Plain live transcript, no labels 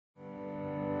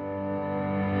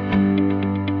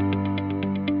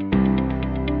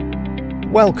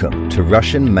Welcome to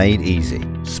Russian Made Easy,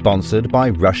 sponsored by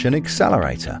Russian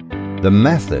Accelerator. The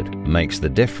method makes the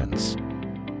difference.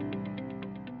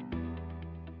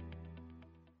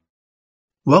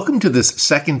 Welcome to this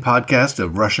second podcast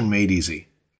of Russian Made Easy.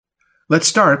 Let's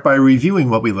start by reviewing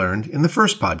what we learned in the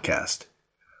first podcast.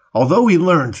 Although we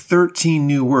learned 13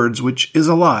 new words, which is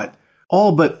a lot,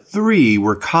 all but 3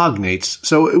 were cognates,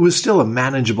 so it was still a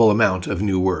manageable amount of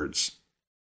new words.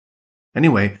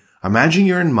 Anyway, imagine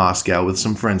you're in Moscow with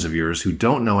some friends of yours who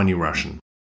don't know any Russian.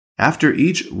 After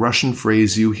each Russian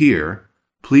phrase you hear,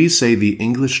 please say the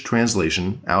English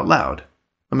translation out loud.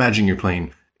 Imagine you're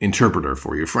playing interpreter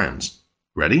for your friends.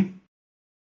 Ready?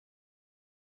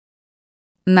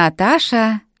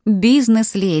 Наташа –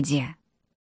 бизнес-леди.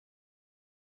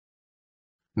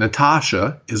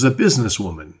 Natasha is a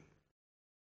businesswoman.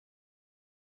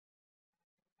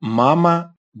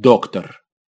 Мама – доктор.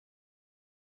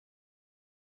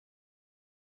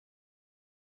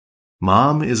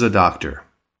 Mom is a doctor.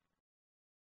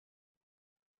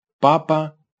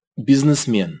 Папа –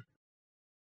 бизнесмен.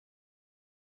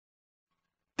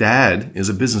 Dad is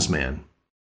a businessman.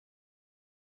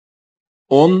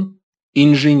 Он –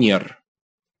 инженер.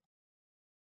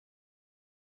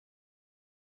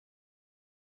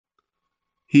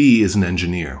 He is an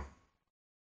engineer.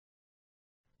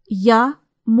 Я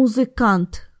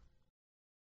музыкант.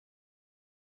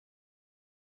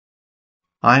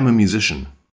 I'm a musician.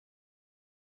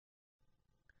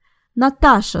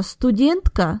 Наташа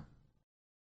студентка.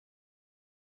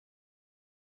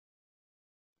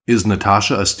 Is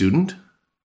Natasha a student?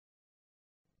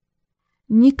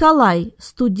 Николай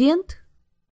студент.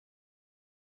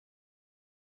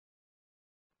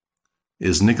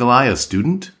 Is Nikolai a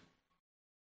student?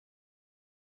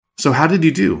 So how did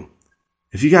you do?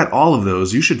 If you got all of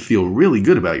those, you should feel really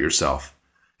good about yourself.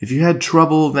 If you had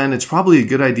trouble, then it's probably a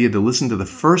good idea to listen to the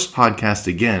first podcast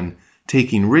again,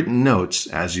 taking written notes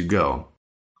as you go.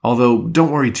 Although,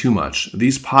 don't worry too much.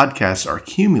 These podcasts are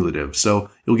cumulative, so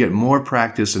you'll get more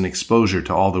practice and exposure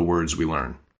to all the words we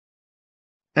learn.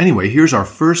 Anyway, here's our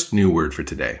first new word for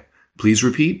today. Please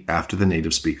repeat after the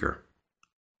native speaker.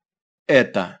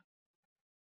 Это.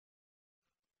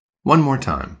 One more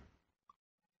time.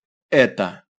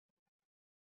 Это.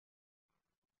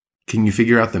 Can you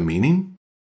figure out the meaning?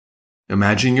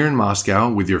 Imagine you're in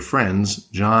Moscow with your friends,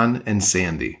 John and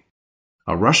Sandy.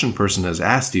 A Russian person has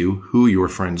asked you who your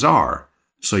friends are,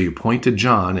 so you point to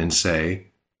John and say,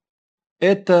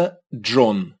 Это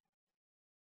Джон.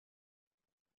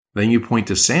 then you point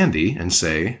to Sandy and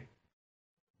say,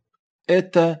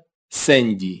 Это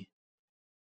Сэнди.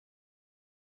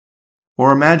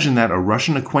 or imagine that a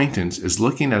Russian acquaintance is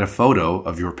looking at a photo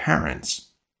of your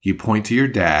parents. You point to your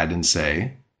dad and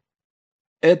say,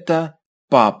 Это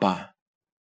папа.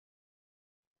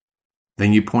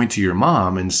 then you point to your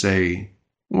mom and say,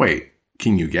 wait,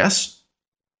 can you guess?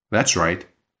 That's right.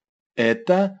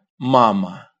 Это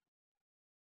мама.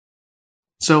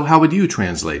 So how would you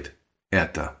translate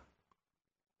это?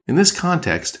 In this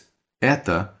context,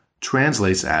 это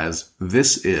translates as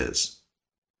this is.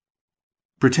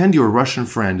 Pretend your Russian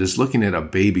friend is looking at a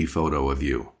baby photo of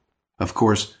you. Of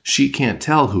course, she can't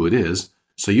tell who it is,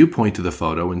 so you point to the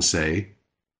photo and say,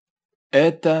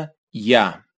 Это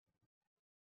я.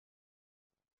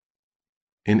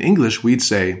 in English we'd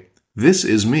say, this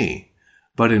is me,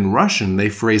 but in Russian they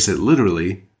phrase it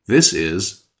literally, this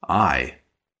is I.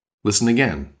 Listen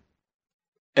again.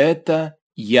 Это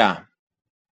я.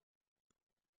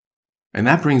 And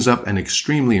that brings up an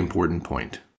extremely important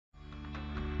point.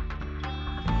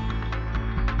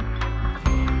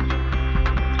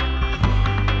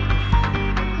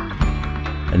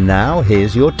 And now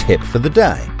here's your tip for the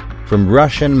day from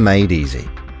Russian Made Easy.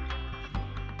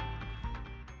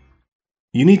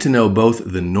 You need to know both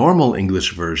the normal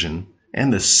English version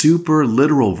and the super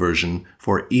literal version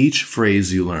for each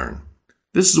phrase you learn.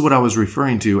 This is what I was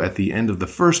referring to at the end of the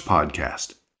first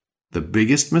podcast. The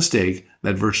biggest mistake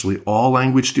that virtually all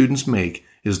language students make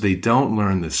is they don't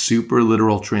learn the super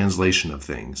literal translation of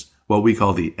things, what we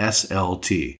call the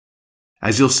SLT.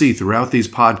 As you'll see throughout these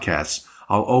podcasts,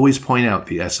 I'll always point out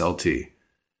the SLT.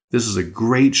 This is a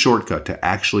great shortcut to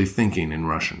actually thinking in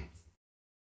Russian.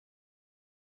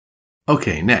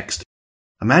 Okay, next.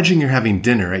 Imagine you're having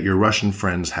dinner at your Russian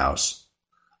friend's house.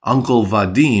 Uncle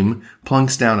Vadim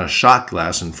plunks down a shot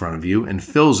glass in front of you and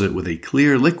fills it with a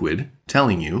clear liquid,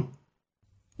 telling you,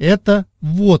 Это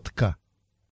водка.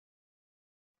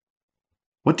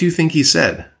 what do you think he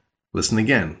said? Listen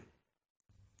again.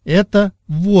 Это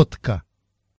водка.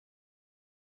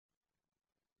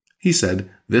 He said,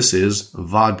 this is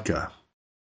vodka.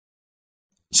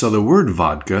 So the word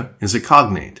vodka is a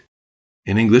cognate.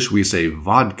 In English, we say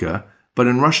vodka, but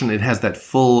in Russian it has that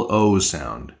full O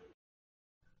sound.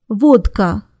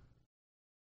 Водка.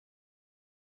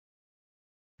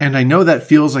 And I know that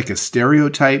feels like a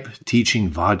stereotype, teaching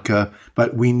vodka,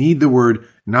 but we need the word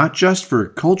not just for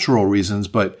cultural reasons,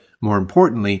 but more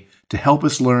importantly, to help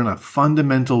us learn a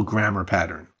fundamental grammar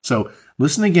pattern. So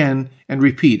listen again and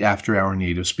repeat after our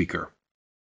native speaker.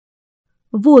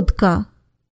 Водка.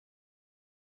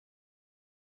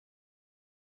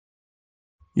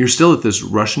 You're still at this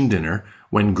Russian dinner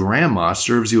when Grandma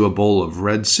serves you a bowl of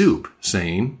red soup,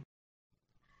 saying,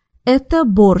 Это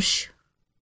борщ.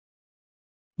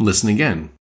 listen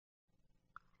again.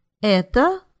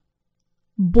 Это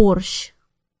борщ.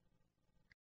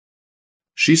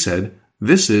 She said,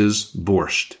 this is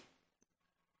borscht.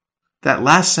 That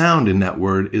last sound in that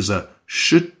word is a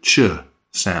sh-ch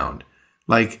sound,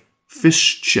 like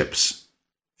fish chips.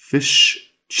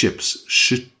 Fish chips,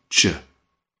 sh-ch.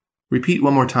 Repeat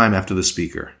one more time after the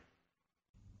speaker.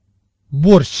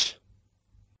 Борщ.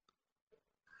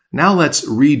 Now let's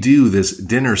redo this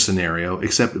dinner scenario,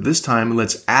 except this time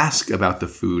let's ask about the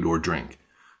food or drink.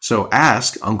 So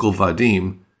ask Uncle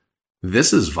Vadim,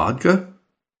 this is vodka?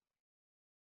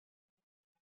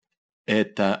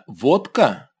 Это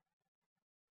водка?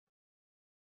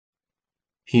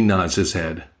 He nods his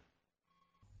head.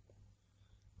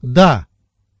 Да,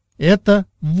 это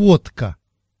водка.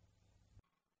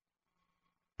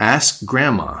 Ask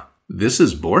Grandma, this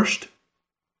is borscht?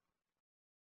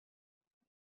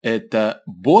 Это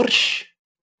борщ?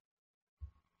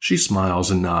 She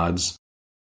smiles and nods.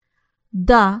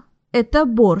 Да, это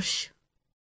борщ.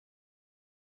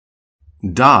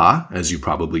 Da, as you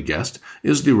probably guessed,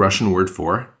 is the Russian word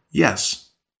for yes.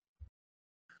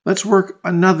 Let's work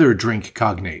another drink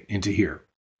cognate into here.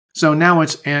 So now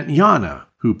it's Aunt Yana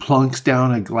who plunks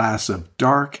down a glass of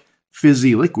dark,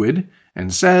 fizzy liquid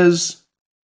and says,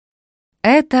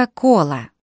 Это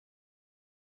кола.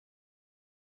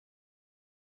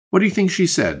 what do you think she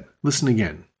said? Listen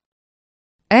again.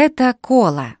 Это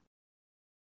кола.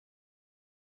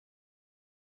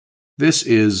 This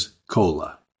is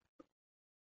cola.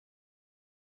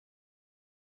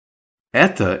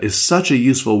 Это is such a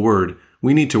useful word,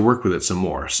 we need to work with it some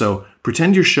more. So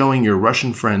pretend you're showing your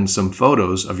Russian friend some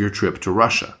photos of your trip to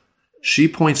Russia. She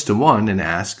points to one and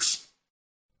asks,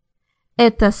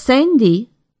 Это Сэнди?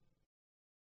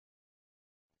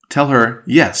 tell her,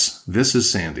 yes, this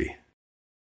is Sandy.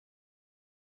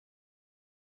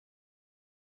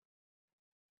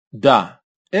 Да,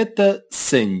 это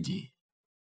Сэнди.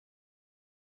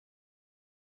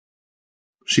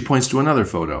 She points to another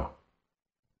photo.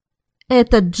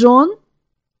 Это Джон?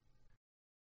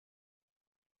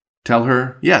 Tell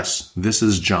her, yes, this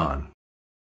is John.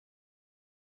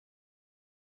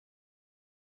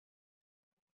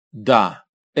 Да,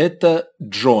 это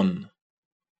Джон.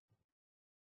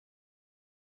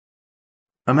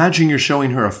 Imagine you're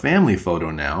showing her a family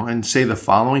photo now and say the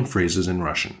following phrases in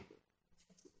Russian.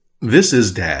 This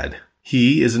is Dad.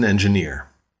 He is an engineer.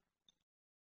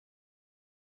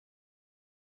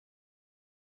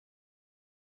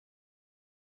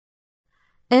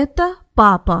 Это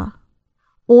папа.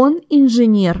 Он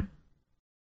инженер.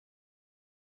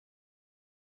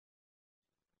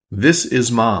 This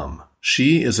is Mom.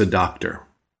 She is a doctor.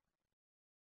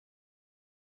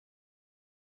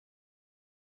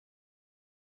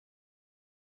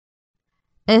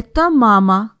 Это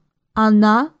мама.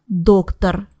 Она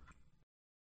доктор.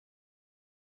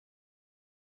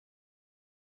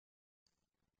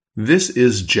 This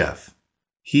is Jeff.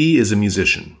 He is a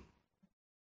musician.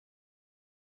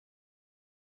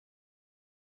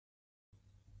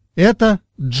 Это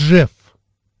Джефф.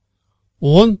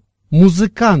 Он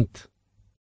музыкант.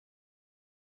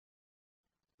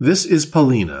 This is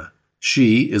Paulina.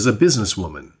 She is a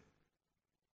businesswoman.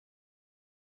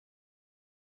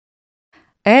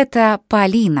 Это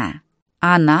Полина.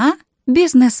 Она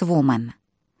бизнесвумен.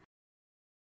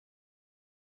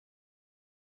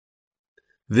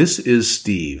 This is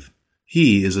Steve.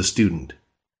 He is a student.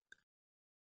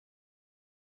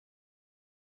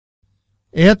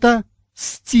 Это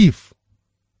Стив.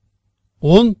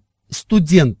 Он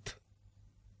студент.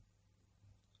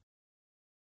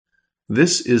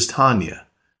 This is Tanya.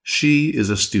 She is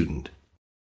a student.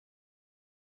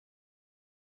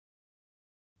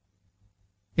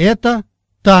 Это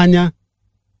Таня.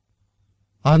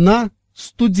 Она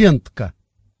студентка.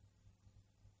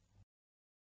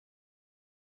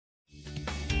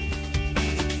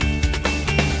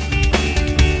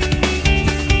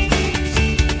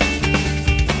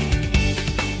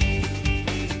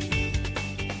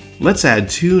 Let's add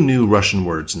 2 new Russian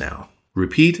words now.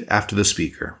 Repeat after the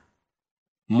speaker.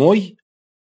 Мой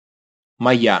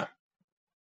моя.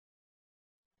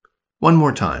 One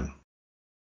more time.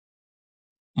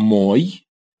 Мой,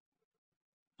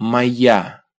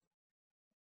 моя.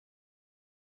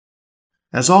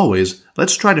 As always,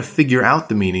 let's try to figure out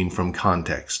the meaning from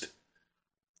context.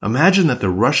 Imagine that the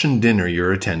Russian dinner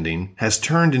you're attending has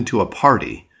turned into a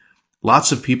party.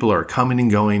 Lots of people are coming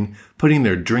and going, putting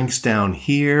their drinks down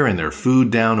here and their food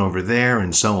down over there,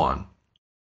 and so on.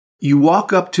 You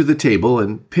walk up to the table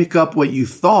and pick up what you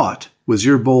thought was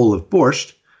your bowl of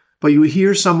borscht, but you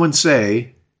hear someone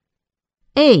say,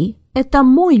 Эй, это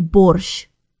мой борщ.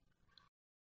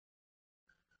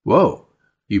 Whoa!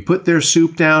 You put their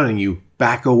soup down and you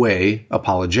back away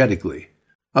apologetically.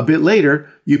 A bit later,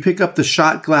 you pick up the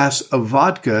shot glass of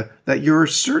vodka that you're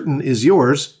certain is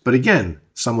yours, but again,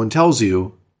 someone tells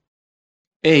you,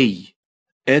 Эй,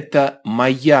 это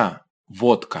моя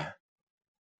водка.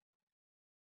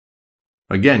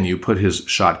 Again, you put his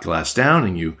shot glass down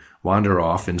and you wander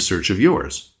off in search of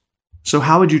yours. So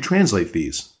how would you translate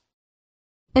these?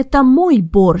 Это мой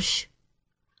борщ.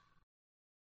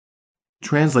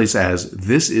 Translates as,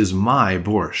 this is my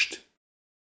borscht.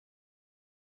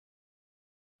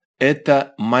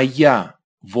 Это моя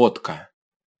водка.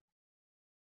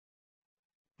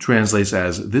 Translates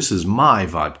as, this is my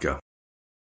vodka.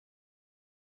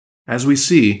 As we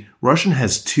see, Russian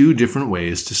has two different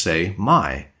ways to say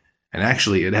my. And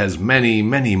actually, it has many,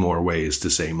 many more ways to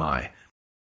say my.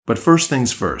 But first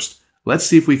things first, let's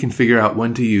see if we can figure out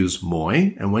when to use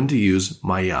moi and when to use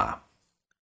моя.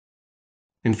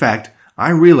 In fact,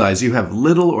 I realize you have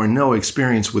little or no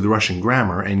experience with Russian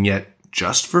grammar, and yet,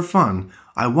 just for fun,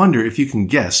 I wonder if you can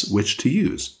guess which to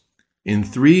use. In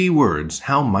 3 words,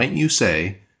 how might you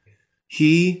say,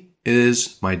 he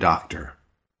is my doctor?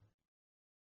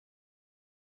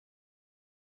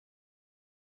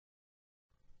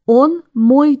 Он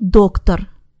мой доктор.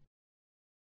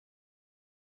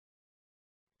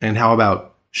 And how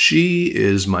about, she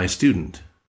is my student?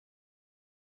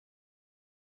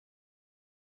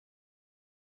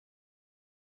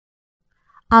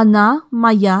 Она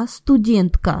моя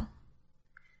студентка.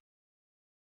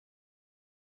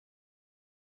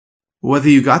 Whether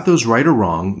you got those right or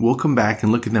wrong, we'll come back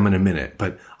and look at them in a minute,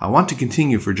 but I want to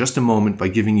continue for just a moment by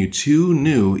giving you 2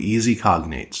 new easy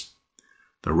cognates.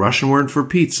 The Russian word for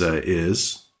pizza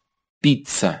is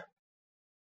Пицца.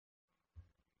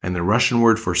 and the Russian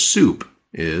word for soup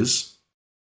is.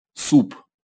 Суп.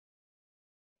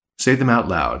 Say them out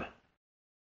loud.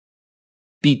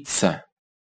 Пицца.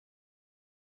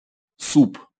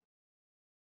 Суп.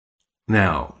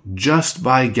 Now, just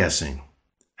by guessing,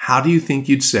 how do you think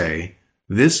you'd say,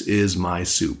 this is my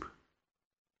soup?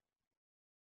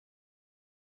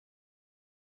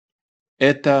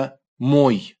 Это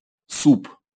мой суп.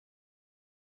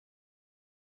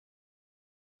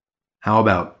 How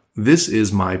about, this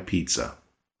is my pizza?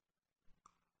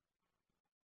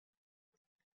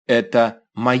 Это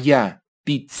моя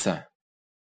пицца.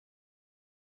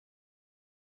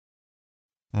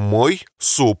 Мой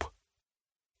суп.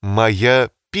 Моя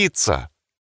пицца.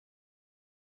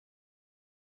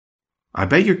 I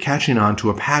bet you're catching on to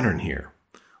a pattern here.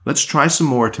 Let's try some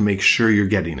more to make sure you're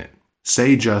getting it.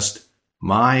 Say just,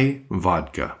 my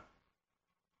vodka.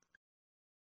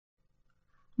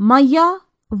 Моя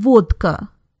водка.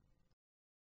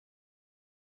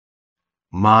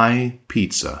 My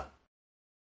pizza.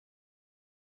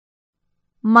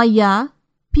 Моя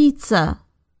пицца.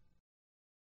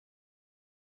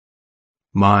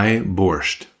 My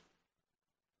borscht.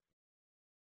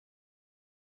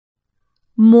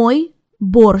 Мой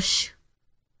борщ.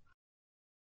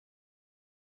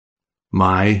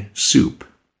 My soup.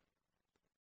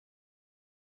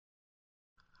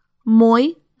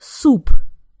 Мой суп.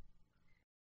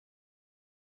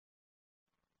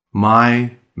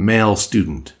 My male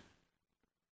student.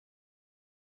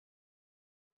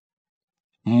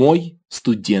 Мой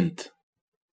студент.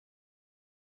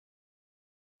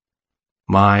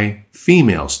 My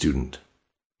female student.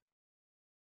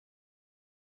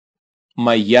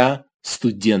 Моя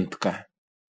студентка.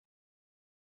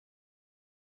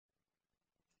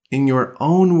 In your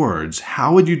own words,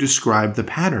 how would you describe the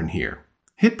pattern here?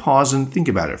 Hit pause and think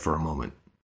about it for a moment.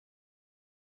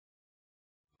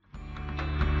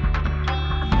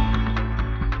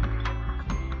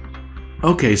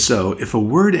 Okay, so if a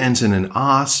word ends in an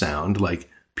ah sound like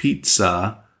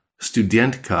pizza,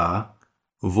 studentka,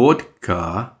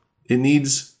 vodka, it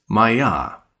needs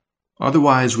моя.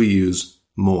 Otherwise, we use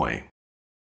мой.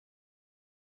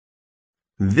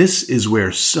 This is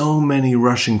where so many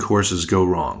Russian courses go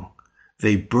wrong.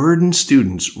 They burden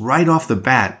students right off the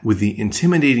bat with the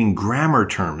intimidating grammar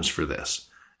terms for this.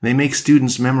 They make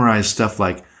students memorize stuff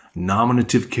like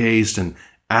nominative case and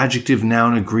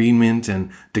adjective-noun agreement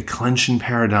and declension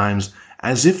paradigms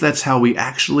as if that's how we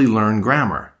actually learn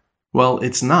grammar. Well,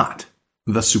 it's not.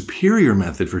 The superior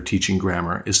method for teaching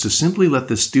grammar is to simply let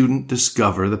the student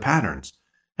discover the patterns.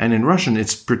 And in Russian,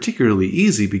 it's particularly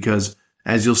easy because,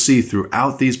 as you'll see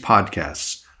throughout these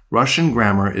podcasts, Russian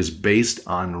grammar is based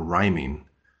on rhyming.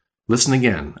 Listen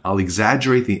again. I'll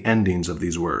exaggerate the endings of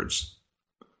these words.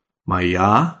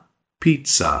 Моя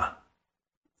pizza.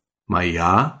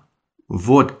 Моя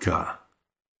vodka.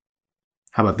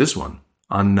 How about this one?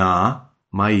 Она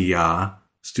моя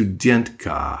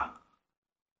студентка.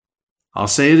 I'll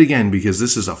say it again because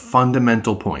this is a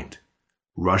fundamental point.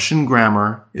 Russian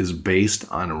grammar is based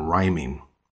on rhyming.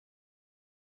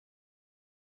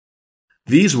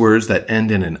 These words that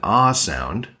end in an ah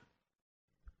sound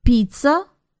Пицца,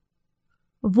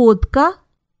 водка,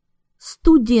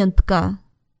 студентка.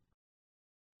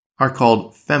 are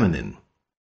called feminine.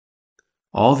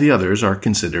 All the others are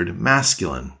considered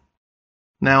masculine.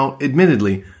 Now,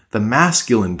 admittedly, the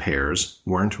masculine pairs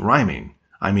weren't rhyming.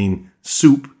 I mean,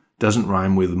 soup doesn't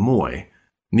rhyme with moi,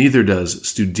 neither does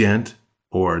student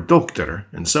or doktor,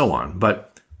 and so on.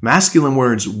 But masculine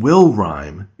words will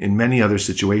rhyme in many other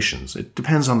situations. It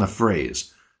depends on the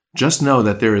phrase. Just know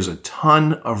that there is a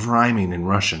ton of rhyming in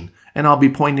Russian, and I'll be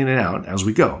pointing it out as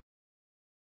we go.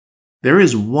 There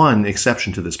is one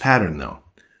exception to this pattern, though.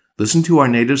 Listen to our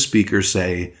native speaker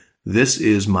say, "This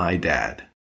is my dad."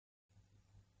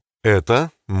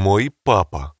 Это мой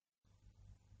папа.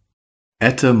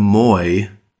 Это мой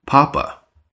papa.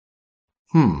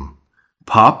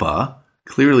 Papa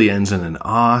clearly ends in an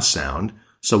ah sound,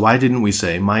 so why didn't we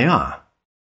say maya?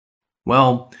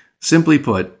 Well, simply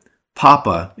put,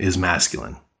 papa is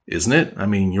masculine, isn't it? I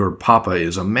mean, your papa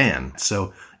is a man,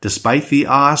 so despite the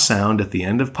ah sound at the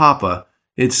end of papa,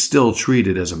 it's still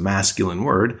treated as a masculine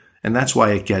word, and that's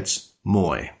why it gets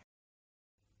moi.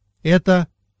 Это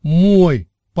мой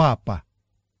папа.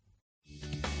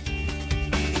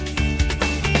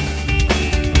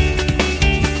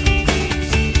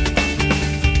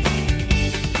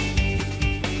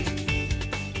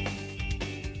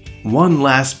 One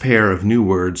last pair of new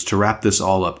words to wrap this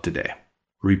all up today.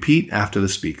 Repeat after the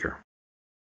speaker.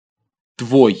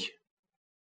 Твой.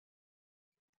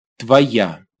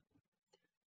 Твоя.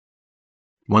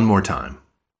 One more time.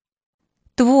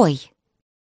 Твой.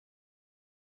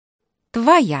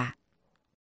 Твоя.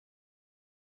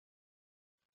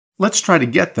 Let's try to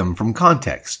get them from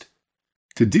context.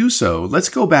 To do so, let's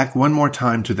go back one more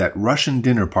time to that Russian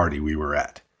dinner party we were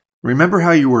at. Remember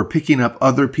how you were picking up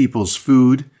other people's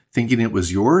food, thinking it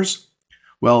was yours?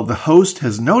 Well, the host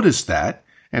has noticed that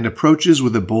and approaches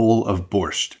with a bowl of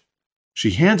borscht.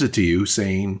 She hands it to you,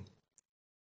 saying,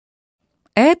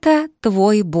 Это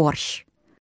твой борщ.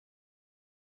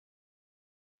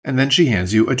 and then she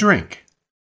hands you a drink.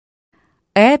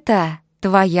 Это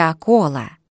твоя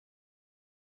кола.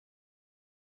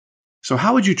 So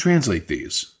how would you translate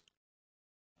these?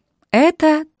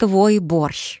 Это твой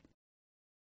борщ.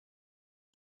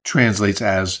 Translates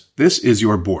as, this is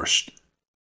your borscht.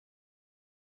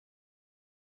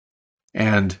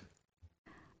 And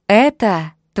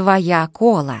Это твоя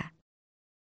кола.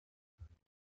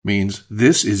 means,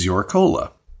 this is your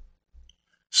cola.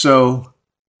 So,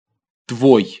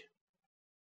 Твой.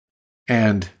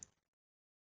 and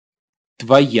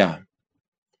Твоя.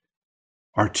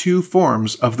 are two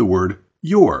forms of the word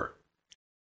your.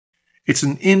 It's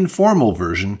an informal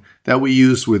version that we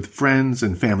use with friends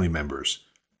and family members.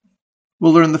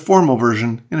 We'll learn the formal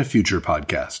version in a future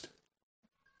podcast.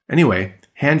 Anyway,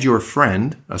 hand your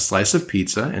friend a slice of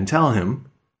pizza and tell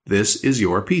him, this is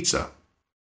your pizza.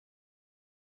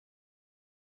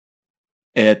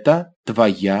 Это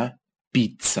твоя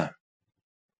пицца.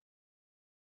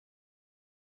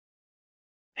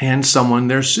 Hand someone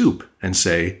their soup and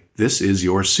say, this is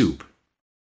your soup.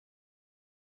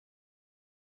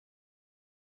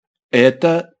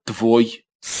 Это твой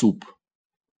суп.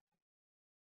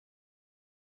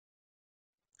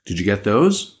 Did you get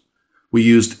those? We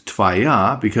used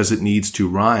tvaya because it needs to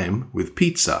rhyme with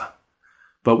pizza,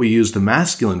 but we used the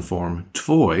masculine form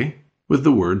tvoi with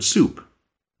the word soup.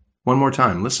 One more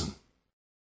time, listen.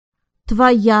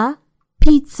 Твоя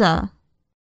пицца.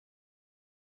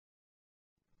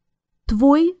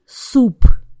 Твой суп.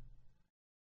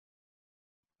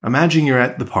 Imagine you're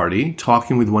at the party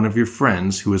talking with one of your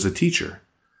friends who is a teacher.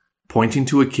 Pointing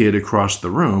to a kid across the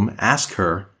room, ask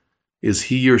her, is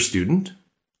he your student?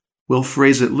 We'll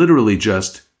phrase it literally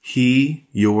just, he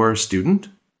your student?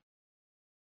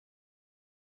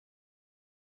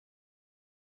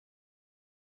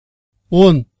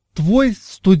 Он твой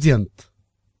студент.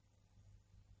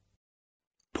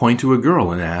 point to a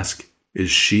girl and ask, "Is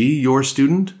she your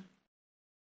student?"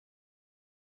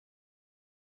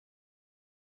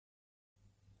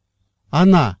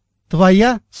 Она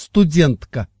твоя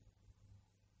студентка?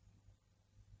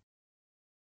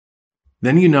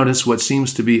 Then you notice what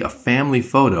seems to be a family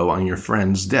photo on your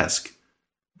friend's desk.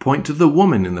 Point to the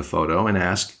woman in the photo and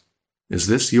ask, "Is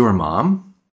this your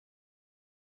mom?"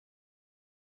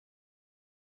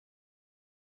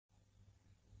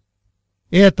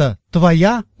 Это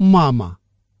твоя мама?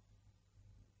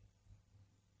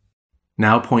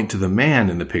 Now point to the man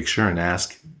in the picture and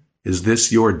ask, "Is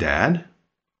this your dad?"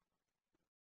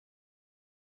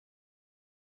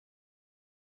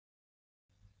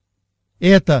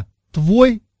 Это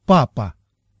твой папа?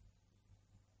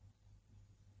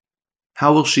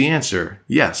 How will she answer,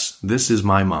 "Yes, this is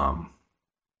my mom"?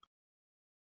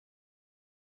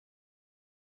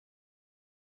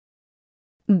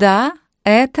 Да,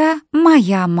 это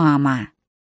моя мама.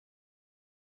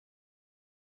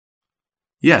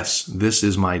 Yes, this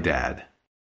is my dad.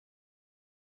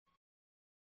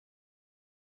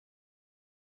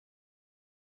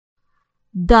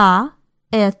 Да,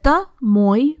 это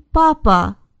мой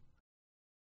папа.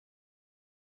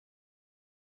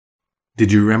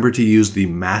 Did you remember to use the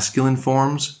masculine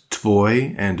forms,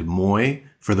 tvoj and moj,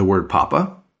 for the word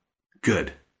papa?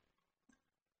 Good.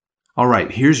 All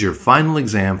right, here's your final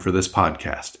exam for this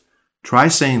podcast. Try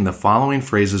saying the following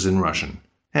phrases in Russian,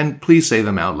 and please say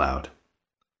them out loud.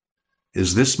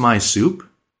 Is this my soup?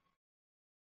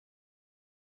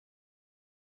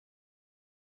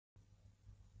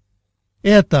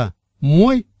 Это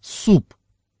мой суп?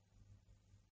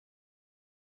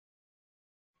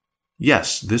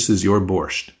 Yes, this is your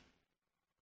borscht.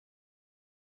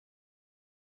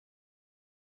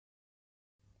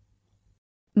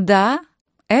 Да,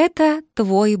 это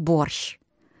твой борщ.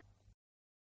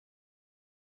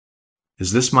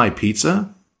 Is this my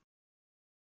pizza?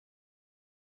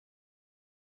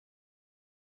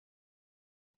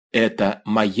 Это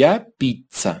моя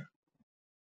пицца.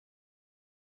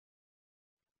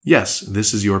 Yes,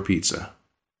 this is your pizza.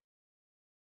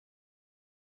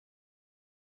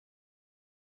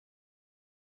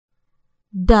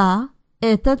 Да,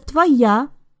 это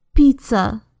твоя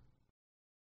пицца.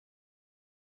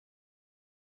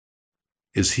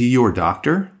 Is he your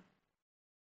doctor?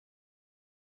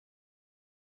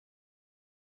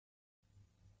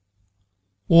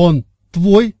 Он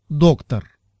твой доктор?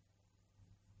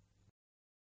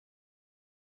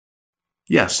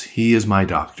 Yes, he is my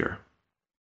doctor.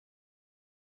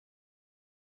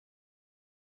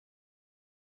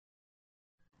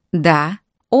 Да,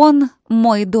 он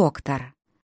мой доктор.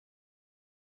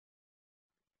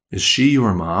 Is she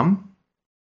your mom?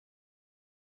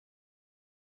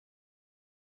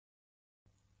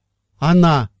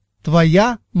 Она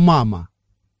твоя мама?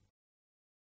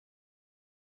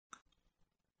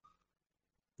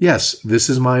 Yes, this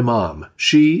is my mom.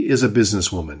 She is a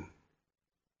businesswoman.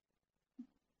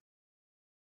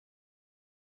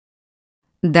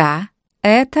 Да,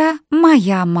 это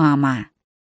моя мама.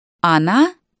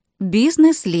 Она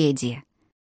бизнес-леди.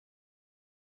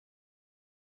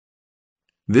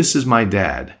 This is my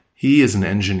dad. He is an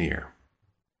engineer.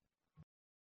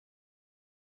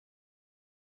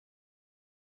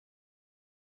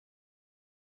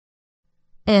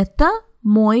 Это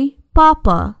мой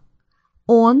папа.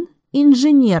 Он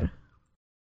инженер.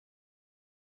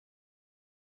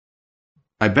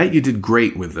 I bet you did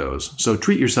great with those, so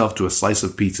treat yourself to a slice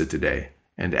of pizza today.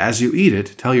 And as you eat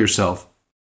it, tell yourself,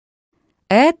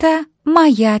 Это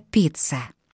моя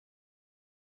пицца.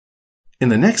 in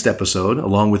the next episode,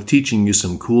 along with teaching you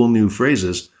some cool new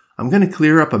phrases, I'm going to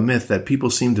clear up a myth that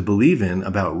people seem to believe in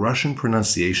about Russian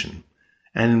pronunciation.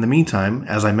 And in the meantime,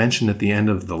 as I mentioned at the end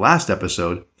of the last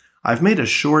episode, I've made a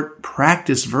short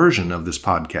practice version of this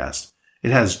podcast.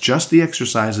 It has just the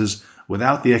exercises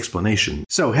without the explanation.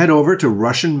 So head over to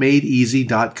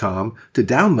RussianMadeEasy.com to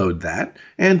download that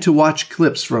and to watch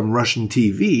clips from Russian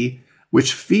TV,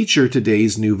 which feature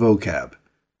today's new vocab.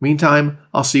 Meantime,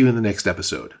 I'll see you in the next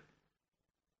episode.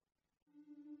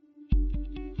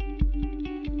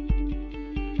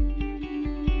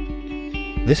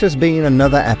 This has been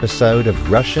another episode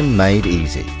of Russian Made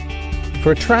Easy.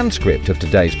 For a transcript of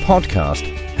today's podcast,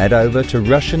 head over to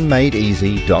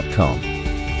RussianMadeEasy.com.